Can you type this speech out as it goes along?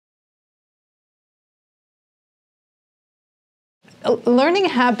Learning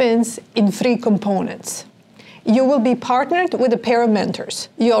happens in three components. You will be partnered with a pair of mentors.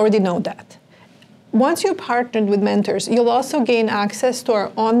 You already know that. Once you're partnered with mentors, you'll also gain access to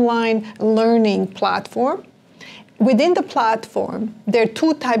our online learning platform. Within the platform, there are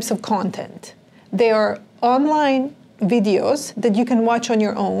two types of content. There are online videos that you can watch on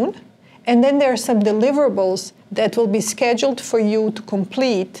your own, and then there are some deliverables that will be scheduled for you to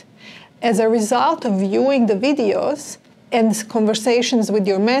complete. As a result of viewing the videos and conversations with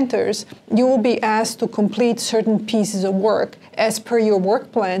your mentors, you will be asked to complete certain pieces of work as per your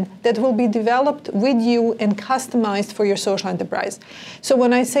work plan that will be developed with you and customized for your social enterprise. So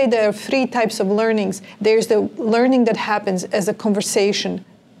when I say there are three types of learnings, there's the learning that happens as a conversation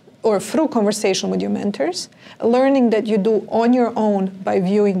or through conversation with your mentors, learning that you do on your own by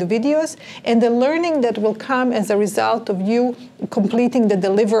viewing the videos, and the learning that will come as a result of you completing the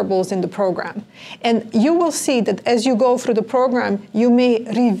deliverables in the program. And you will see that as you go through the program, you may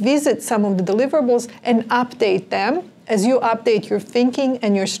revisit some of the deliverables and update them as you update your thinking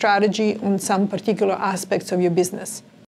and your strategy on some particular aspects of your business.